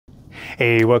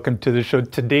Hey, welcome to the show.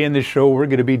 Today in the show, we're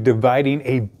going to be dividing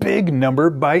a big number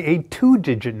by a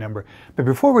two-digit number. But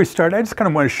before we start, I just kind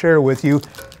of want to share with you,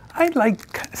 I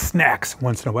like snacks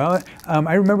once in a while.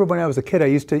 I remember when I was a kid, I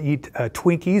used to eat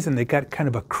Twinkies, and they got kind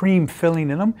of a cream filling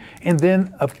in them. And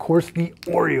then, of course, the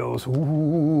Oreos.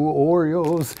 Ooh,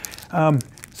 Oreos.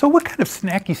 So what kind of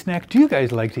snacky snack do you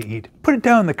guys like to eat? Put it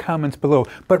down in the comments below.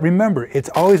 But remember, it's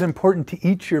always important to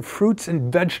eat your fruits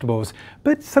and vegetables,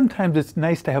 but sometimes it's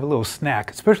nice to have a little snack,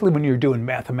 especially when you're doing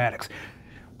mathematics.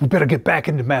 We better get back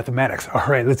into mathematics. All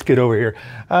right, let's get over here.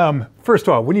 First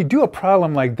of all, when you do a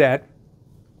problem like that,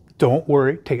 don't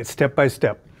worry, take it step by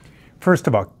step. First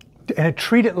of all, and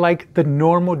treat it like the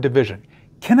normal division.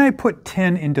 Can I put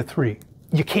 10 into 3?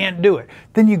 You can't do it.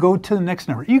 Then you go to the next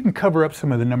number. You can cover up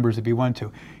some of the numbers if you want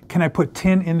to. Can I put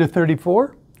 10 into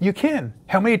 34? You can.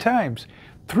 How many times?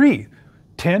 3,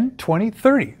 10, 20,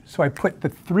 30. So I put the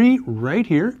 3 right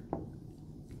here.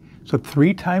 So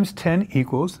 3 times 10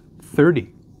 equals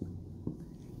 30.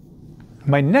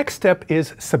 My next step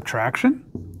is subtraction.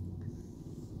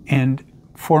 And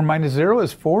 4 minus 0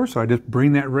 is 4, so I just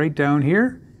bring that right down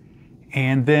here.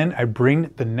 And then I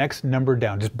bring the next number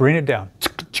down. Just bring it down.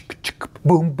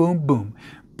 Boom, boom, boom.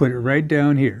 Put it right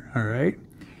down here, all right?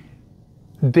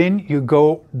 Then you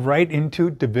go right into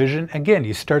division again.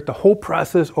 You start the whole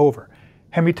process over.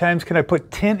 How many times can I put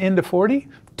 10 into 40?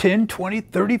 10, 20,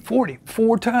 30, 40.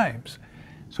 4 times.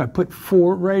 So I put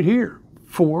 4 right here.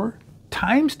 4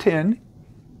 times 10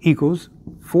 equals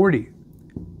 40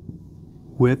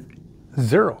 with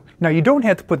 0. Now you don't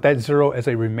have to put that 0 as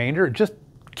a remainder. Just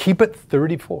keep it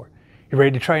 34. You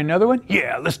ready to try another one?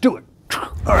 Yeah, let's do it.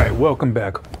 All right, welcome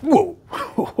back. Whoa,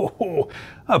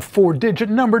 a 4-digit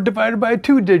number divided by a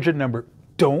 2-digit number.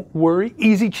 Don't worry,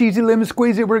 easy cheesy lemon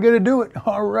squeezy, we're gonna do it.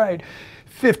 All right,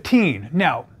 15.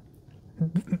 Now,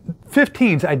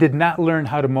 15s I did not learn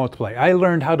how to multiply. I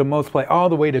learned how to multiply all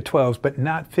the way to 12s, but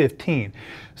not 15.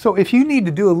 So if you need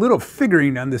to do a little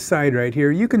figuring on the side right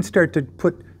here, you can start to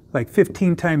put like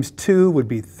 15 times 2 would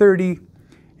be 30,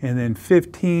 and then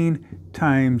 15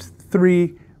 times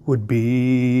 3 would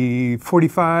be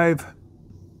 45,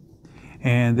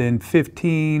 and then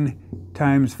 15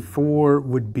 times 4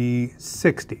 would be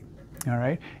 60. All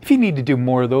right. If you need to do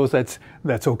more of those,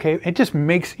 that's okay. It just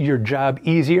makes your job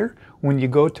easier when you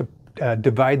go to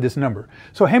divide this number.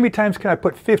 So how many times can I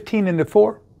put 15 into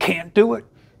 4? Can't do it.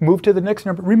 Move to the next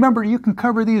number. Remember, you can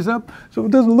cover these up so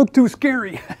it doesn't look too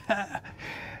scary. How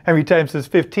many times does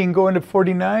 15 go into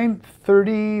 49,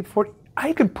 30, 40?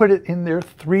 I can put it in there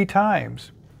 3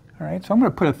 times. All right, so I'm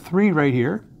going to put a 3 right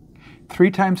here. 3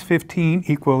 times 15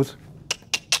 equals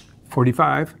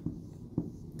 45.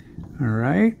 All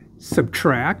right,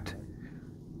 subtract.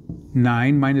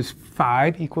 9 minus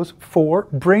 5 equals 4.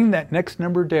 Bring that next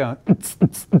number down.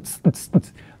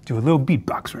 Do a little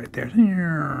beatbox right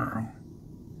there.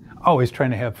 Always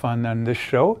trying to have fun on this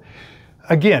show.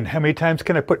 Again, how many times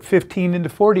can I put 15 into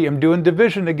 40? I'm doing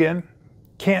division again.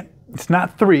 Can't, it's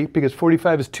not 3 because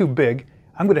 45 is too big.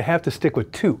 I'm going to have to stick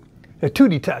with 2. A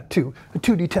 2D-tot-2, a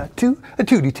 2D-tot-2, a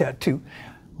 2D-tot-2.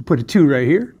 We'll put a 2 right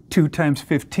here. 2 times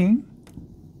 15,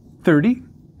 30.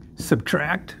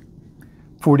 Subtract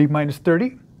 40 minus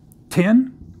 30,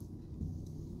 10.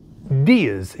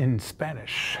 Dias in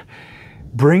Spanish.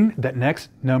 Bring that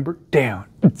next number down.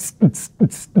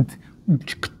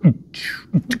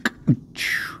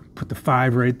 Put the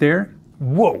 5 right there.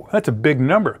 Whoa, that's a big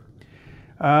number.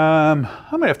 I'm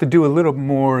going to have to do a little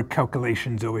more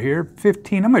calculations over here.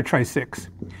 15, I'm going to try 6.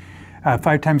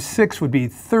 5 times 6 would be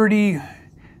 30.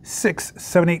 6,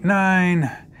 7, 8,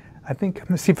 9. I think, I'm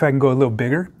going to see if I can go a little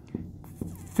bigger.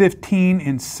 15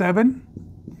 and 7.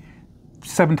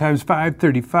 7 times 5,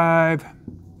 35.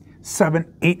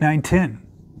 7, 8, 9, 10.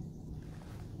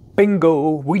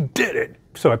 Bingo, we did it.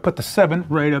 So I put the 7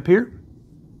 right up here.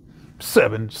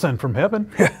 7, sent from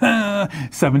heaven.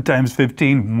 7 times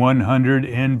 15,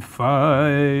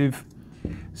 105.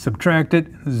 Subtract it,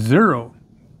 0.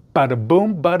 Bada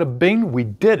boom, bada bing, we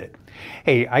did it.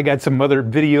 Hey, I got some other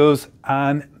videos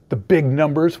on the big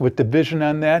numbers with division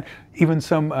on that, even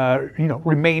some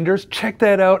remainders. Check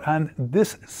that out on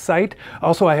this site.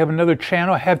 Also, I have another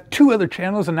channel. I have 2 other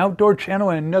channels, an outdoor channel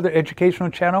and another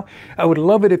educational channel. I would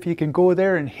love it if you can go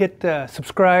there and hit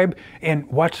subscribe and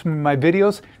watch some of my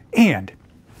videos. And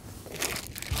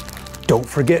don't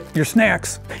forget your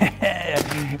snacks.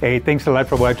 Hey, thanks a lot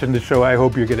for watching the show. I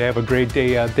hope you're going to have a great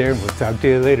day out there. We'll talk to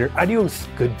you later. Adios.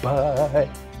 Goodbye.